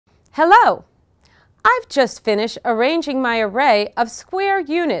Hello! I've just finished arranging my array of square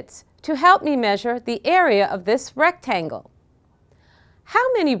units to help me measure the area of this rectangle.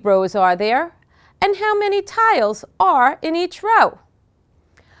 How many rows are there, and how many tiles are in each row?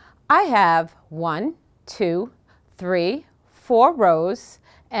 I have 1, 2, 3, 4 rows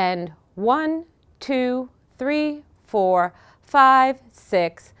and 1, 2, 3, 4, 5,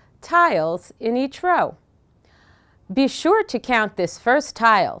 6 tiles in each row. Be sure to count this first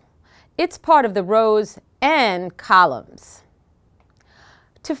tile. It's part of the rows and columns.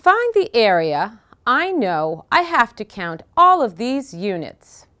 To find the area, I know I have to count all of these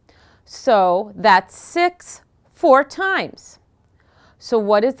units. So that's 6 4 times. So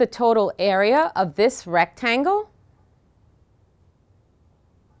what is the total area of this rectangle?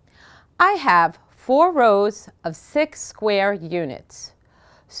 I have 4 rows of 6 square units.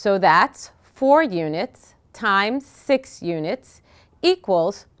 So that's 4 units times 6 units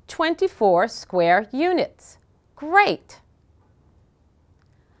equals 24 square units. Great!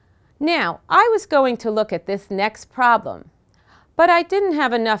 Now, I was going to look at this next problem, but I didn't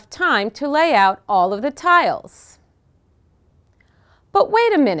have enough time to lay out all of the tiles. But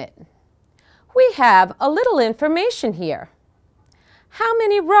wait a minute. We have a little information here. How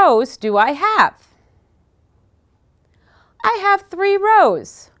many rows do I have? I have 3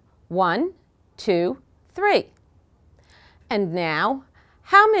 rows. 1, 2, 3. And now,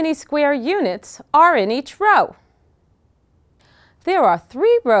 how many square units are in each row? There are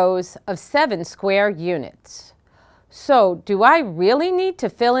 3 rows of 7 square units. So, do I really need to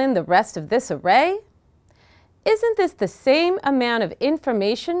fill in the rest of this array? Isn't this the same amount of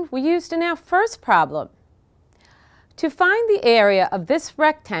information we used in our first problem? To find the area of this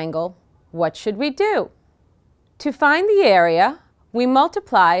rectangle, what should we do? To find the area, we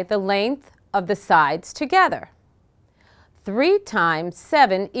multiply the length of the sides together. 3 times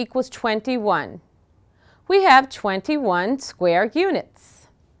 7 equals 21. We have 21 square units.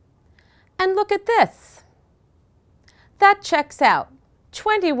 And look at this. That checks out.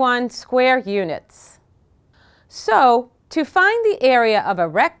 21 square units. So, to find the area of a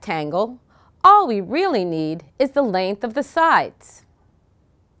rectangle, all we really need is the length of the sides.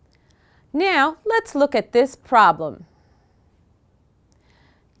 Now, let's look at this problem.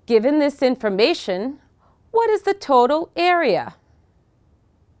 Given this information, what is the total area?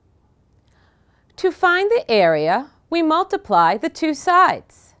 To find the area, we multiply the 2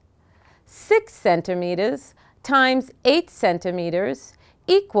 sides. 6 centimeters times 8 centimeters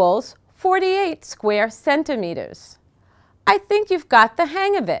equals 48 square centimeters. I think you've got the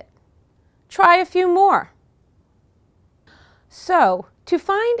hang of it. Try a few more. So, to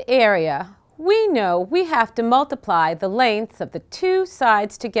find area, we know we have to multiply the lengths of the 2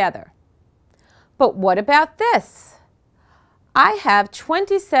 sides together. But what about this? I have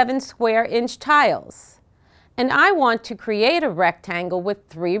 27 square inch tiles, and I want to create a rectangle with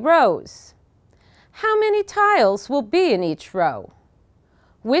 3 rows. How many tiles will be in each row?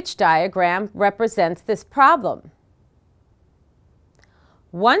 Which diagram represents this problem?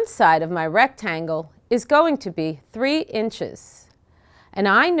 One side of my rectangle is going to be 3 inches, and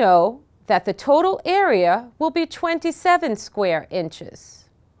I know that the total area will be 27 square inches.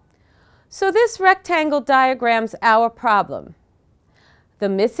 So this rectangle diagrams our problem. The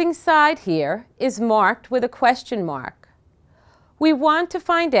missing side here is marked with a question mark. We want to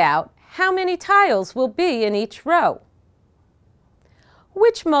find out how many tiles will be in each row.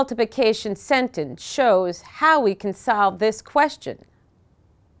 Which multiplication sentence shows how we can solve this question?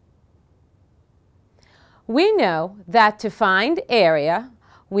 We know that to find area,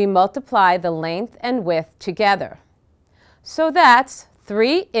 we multiply the length and width together. So that's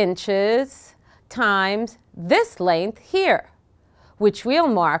 3 inches times this length here, which we'll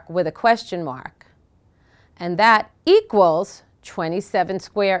mark with a question mark. And that equals 27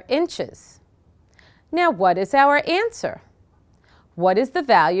 square inches. Now, what is our answer? What is the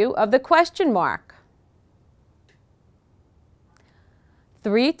value of the question mark?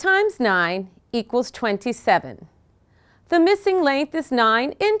 3 times 9 equals 27. The missing length is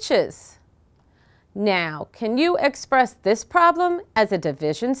 9 inches. Now, can you express this problem as a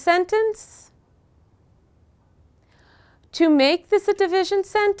division sentence? To make this a division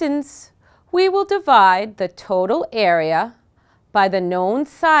sentence, we will divide the total area by the known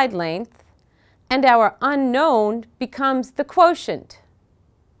side length, and our unknown becomes the quotient.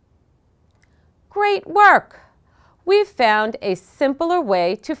 Great work! We've found a simpler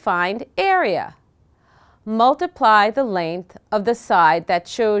way to find area. Multiply the length of the side that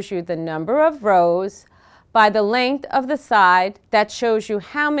shows you the number of rows by the length of the side that shows you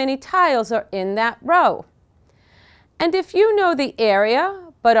how many tiles are in that row. And if you know the area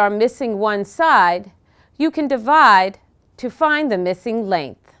but are missing one side, you can divide to find the missing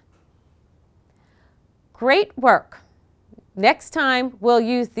length. Great work! Next time, we'll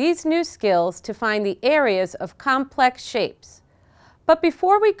use these new skills to find the areas of complex shapes. But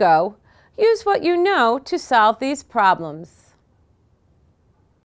before we go, use what you know to solve these problems.